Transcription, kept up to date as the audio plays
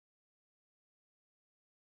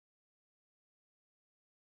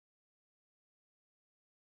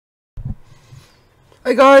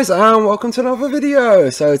Hey guys, and welcome to another video.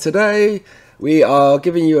 So today we are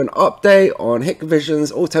giving you an update on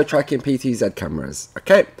Hikvision's auto tracking PTZ cameras.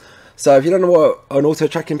 Okay, so if you don't know what an auto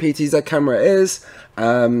tracking PTZ camera is,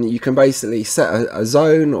 you can basically set a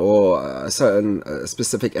zone or a certain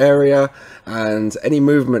specific area, and any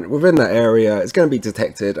movement within that area is going to be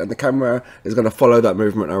detected, and the camera is going to follow that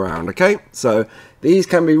movement around. Okay, so these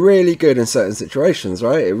can be really good in certain situations,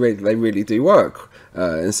 right? They really do work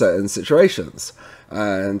in certain situations.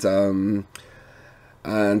 And in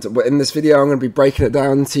this video I'm going to be breaking it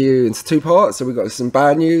down to you into two parts. So we've got some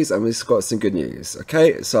bad news and we've got some good news.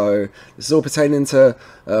 Okay, so this is all pertaining to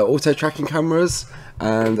auto tracking cameras,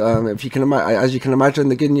 and if you can as you can imagine,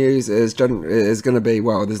 the good news is going to be,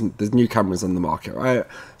 well, there's new cameras on the market, right?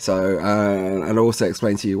 So and I'll also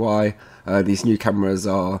explain to you why these new cameras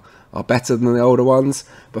are better than the older ones.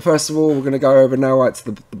 But first of all, we're going to go over now right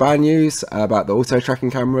to the bad news about the auto tracking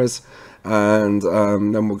cameras, and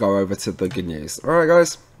then we'll go over to the good news. Alright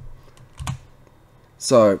guys,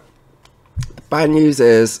 so the bad news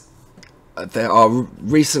is there are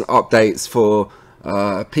recent updates for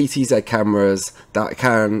PTZ cameras that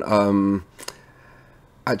can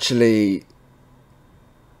actually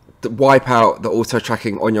wipe out the auto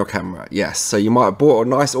tracking on your camera. Yes, so you might have bought a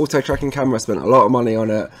nice auto tracking camera, spent a lot of money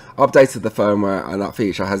on it, updated the firmware, and that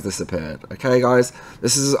feature has disappeared. Okay guys,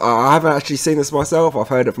 this is I haven't actually seen this myself. I've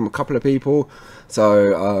heard it from a couple of people,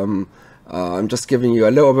 so I'm just giving you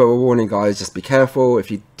a little bit of a warning, guys. Just be careful.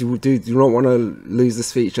 If you do not want to lose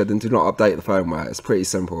this feature, then do not update the firmware. It's pretty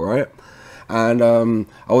simple, right? And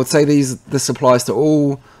I would say this applies to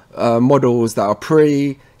all models that are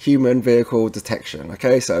pre-human vehicle detection.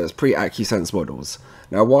 Okay, so it's pre-AccuSense models.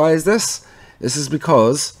 Now why is this? This is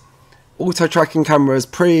because auto tracking cameras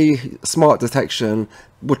pre-smart detection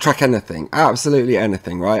will track anything, absolutely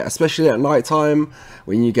anything, right? Especially at night time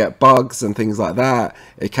when you get bugs and things like that.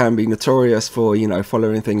 It can be notorious for, you know,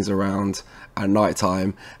 following things around at night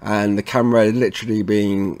time, and the camera literally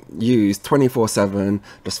being used 24/7,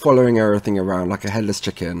 just following everything around like a headless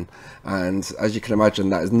chicken. And as you can imagine,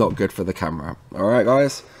 that is not good for the camera. All right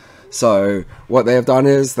guys, so what they have done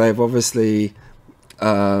is they've obviously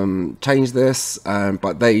changed this,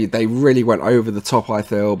 but they really went over the top, I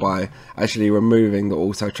feel, by actually removing the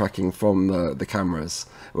auto tracking from the cameras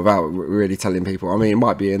without really telling people. I mean, it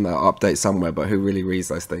might be in the update somewhere, but who really reads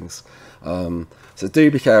those things? So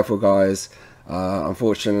do be careful guys.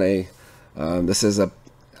 Unfortunately, this is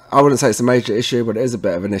I wouldn't say it's a major issue, but it is a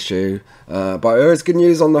bit of an issue, but there is good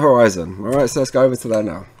news on the horizon. All right, so let's go over to that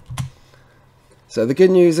now. So the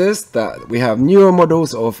good news is that we have newer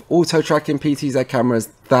models of auto tracking PTZ cameras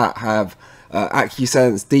that have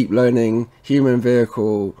AccuSense deep learning human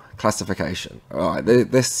vehicle classification. All right,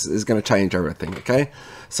 this is going to change everything. Okay,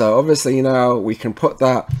 so obviously now we can put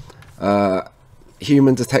that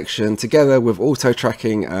human detection together with auto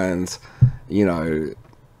tracking, and you know,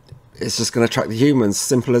 it's just going to track the humans,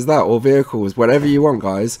 simple as that, or vehicles, whatever you want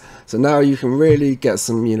guys. So now you can really get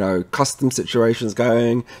some, you know, custom situations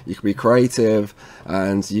going. You can be creative,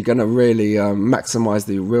 and you're going to really maximize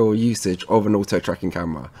the real usage of an auto tracking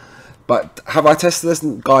camera. But have I tested this,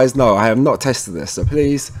 guys? No, I have not tested this, so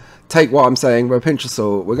please take what I'm saying with a pinch of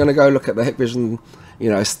salt. We're going to go look at the Hikvision, you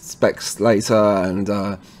know, specs later, and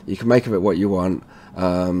you can make of it what you want.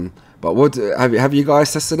 But what have you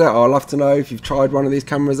guys tested it? I'd love to know if you've tried one of these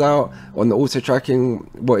cameras out on the auto tracking.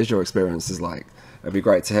 What is your experiences like? It'd be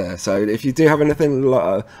great to hear. So if you do have anything,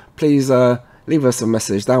 please leave us a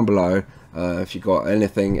message down below if you've got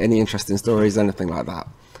anything, any interesting stories, anything like that.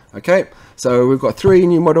 Okay, so we've got 3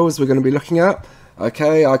 new models we're going to be looking at.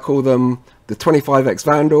 Okay, I call them the 25x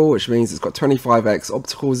Vandal, which means it's got 25x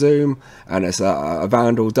optical zoom, and it's a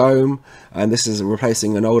Vandal dome, and this is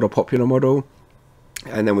replacing an older popular model.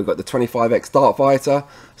 And then we've got the 25x Dartfighter,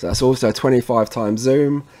 so that's also 25 times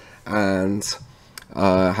zoom, and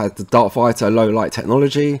has the Dartfighter low light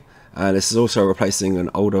technology, and this is also replacing an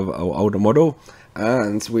older model.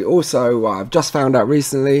 And we also, what I've just found out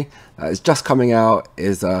recently, that is just coming out,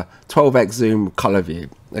 is a 12x zoom ColorVu.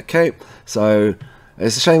 Okay, so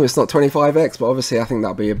it's a shame it's not 25x, but obviously I think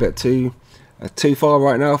that'll be a bit too far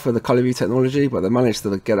right now for the ColorVu technology, but they managed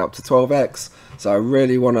to get up to 12x. So I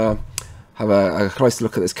really want to have a close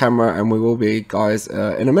look at this camera, and we will be, guys,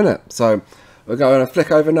 in a minute. So we're going to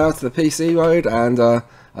flick over now to the PC mode, and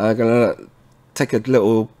I'm going to take a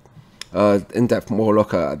little in-depth more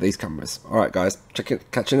look at these cameras. Alright guys,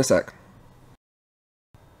 catch you in a sec.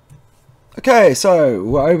 Okay, so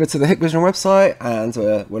we're over to the Hikvision website, and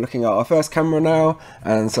we're looking at our first camera now.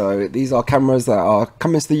 And so these are cameras that are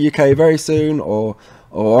coming to the UK very soon, or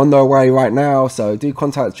on their way right now. So do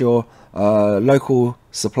contact your local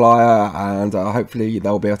supplier, and hopefully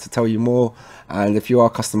they'll be able to tell you more. And if you are a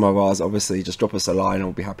customer of ours, obviously just drop us a line and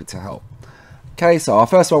we'll be happy to help. Okay, so our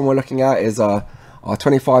first one we're looking at is our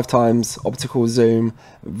 25 times optical zoom,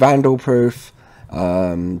 vandal proof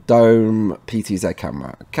dome PTZ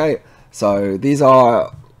camera. Okay, so these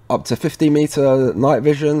are up to 50 meter night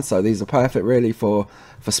vision, so these are perfect really for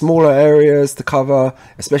smaller areas to cover,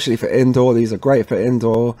 especially for indoor. These are great for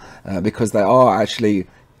indoor because they are actually,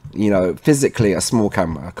 you know, physically a small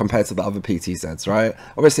camera compared to the other PTZs, right?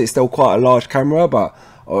 Obviously it's still quite a large camera, but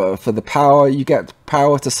for the power, you get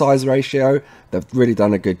power to size ratio, they've really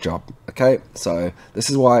done a good job. Okay, so this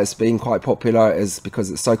is why it's been quite popular, is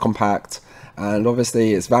because it's so compact, and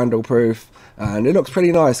obviously it's vandal proof, and it looks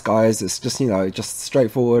pretty nice, guys. It's just, you know, just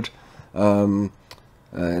straightforward dome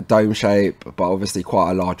shape, but obviously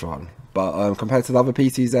quite a large one. But compared to the other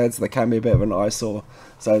PTZs, they can be a bit of an eyesore,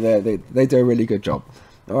 so they do a really good job.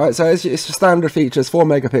 Alright, so it's your standard features: 4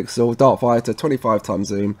 megapixel dark fighter, 25 times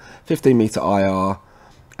zoom, 15 meter IR,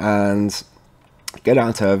 and get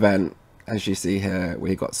down to event. As you see here,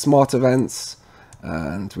 we got smart events,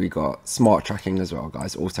 and we got smart tracking as well,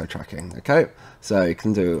 guys, auto tracking. Okay, so you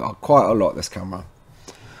can do quite a lot, this camera.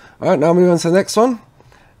 Alright, now moving on to the next one,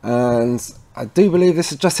 and I do believe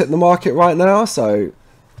this has just hit the market right now, so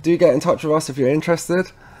do get in touch with us if you're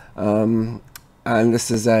interested. And this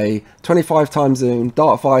is a 25 times zoom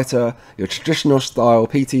dark fighter, your traditional style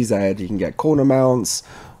PTZ. You can get corner mounts,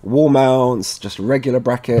 wall mounts, just regular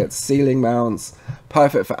brackets, ceiling mounts,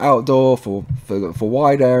 perfect for outdoor, for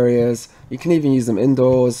wide areas. You can even use them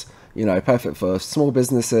indoors, you know, perfect for small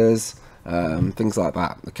businesses, things like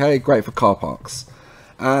that. Okay, great for car parks.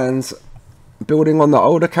 And building on the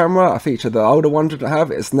older camera, a feature the older one didn't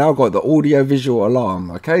have, it's now got the audio visual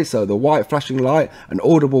alarm. Okay, so the white flashing light, an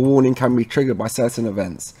audible warning can be triggered by certain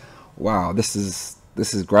events. Wow, this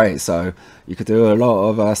is great. So you could do a lot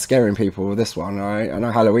of scaring people with this one. All right, I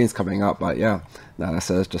know Halloween's coming up, but yeah, no,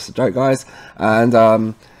 that's just a joke, guys.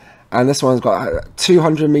 And this one's got a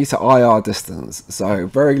 200 meter IR distance, so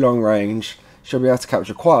very long range, should be able to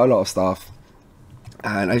capture quite a lot of stuff.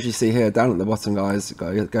 And as you see here down at the bottom, guys,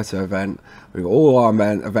 go to event. We've got all our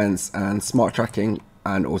events and smart tracking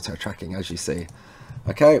and auto tracking, as you see.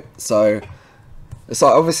 Okay, so it's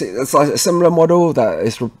like, obviously it's like a similar model that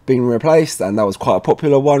is being replaced, and that was quite a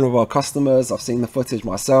popular one with our customers. I've seen the footage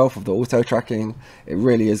myself of the auto tracking. It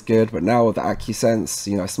really is good, but now with the AccuSense,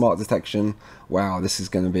 you know, smart detection, wow, this is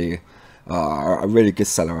going to be a really good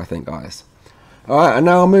seller, I think, guys. All right, and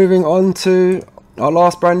now moving on to our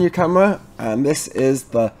last brand new camera, and this is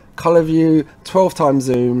the ColorVu 12 times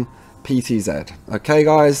zoom PTZ. Okay,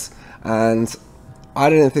 guys, and I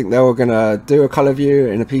didn't think they were gonna do a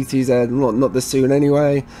ColorVu in a PTZ, not this soon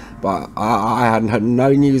anyway, but I hadn't had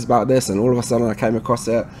no news about this, and all of a sudden I came across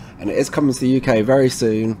it, and it is coming to the UK very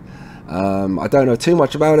soon. I don't know too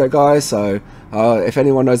much about it, guys, so if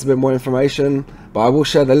anyone knows a bit more information, but I will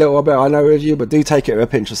share the little bit I know with you, but do take it with a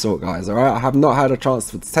pinch of salt, guys. Alright, I have not had a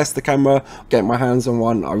chance to test the camera, get my hands on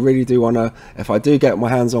one. I really do want to. If I do get my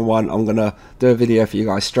hands on one, I'm gonna do a video for you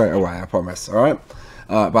guys straight away, I promise. Alright,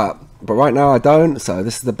 but right now I don't, so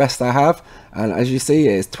this is the best I have. And as you see,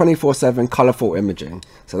 it's 24/7 colorful imaging,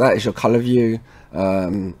 so that is your ColorVu,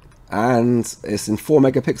 and it's in 4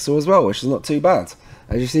 megapixel as well, which is not too bad.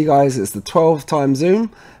 As you see, guys, it's the 12 times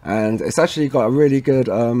zoom, and it's actually got a really good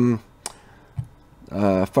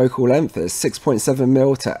focal length. It's 6.7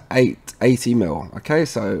 mil to 80 mil. Okay,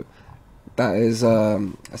 so that is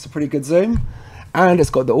that's a pretty good zoom, and it's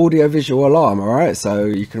got the audio visual alarm. All right, so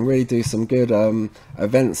you can really do some good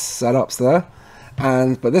events setups there.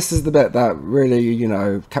 But this is the bit that really, you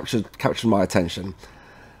know, captured my attention.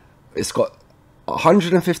 It's got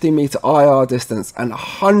 150 meter IR distance and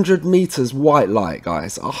 100 meters white light,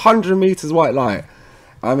 guys. 100 meters white light.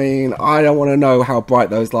 I mean, I don't want to know how bright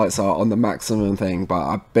those lights are on the maximum thing, but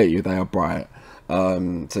I bet you they are bright.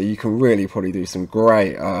 So you can really probably do some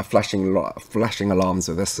great flashing alarms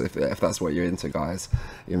with this, if that's what you're into, guys.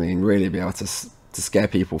 I mean, really be able to scare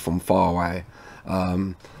people from far away.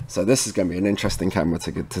 So this is going to be an interesting camera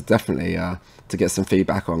to definitely to get some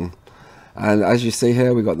feedback on. And as you see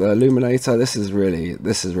here, we got the illuminator. This is really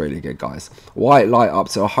good, guys. White light up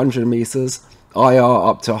to 100 meters, IR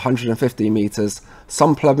up to 150 meters,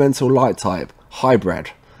 supplemental light type,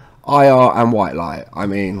 hybrid, IR and white light. I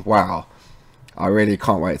mean, wow, I really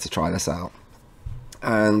can't wait to try this out.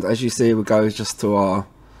 And as you see, we go just to our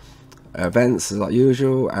events as like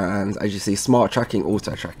usual, and as you see, smart tracking,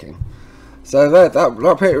 auto tracking. So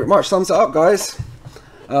that pretty much sums it up, guys.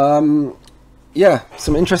 Yeah,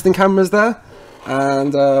 some interesting cameras there.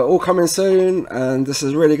 and all coming soon, and this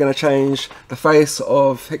is really going to change the face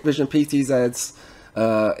of Hikvision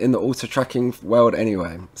PTZs in the auto tracking world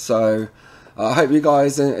anyway. So I hope you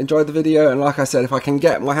guys enjoyed the video, and like I said, if I can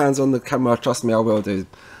get my hands on the camera, trust me, I will do,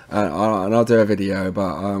 and I'll do a video,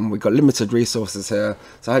 but we've got limited resources here,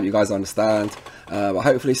 so I hope you guys understand. But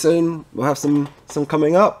hopefully soon we'll have some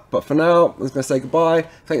coming up, but for now I'm just going to say goodbye.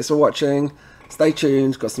 Thanks for watching, stay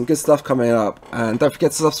tuned, got some good stuff coming up, and don't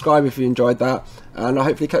forget to subscribe if you enjoyed that, and I'll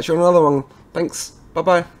hopefully catch you on another one. Thanks, bye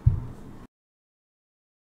bye.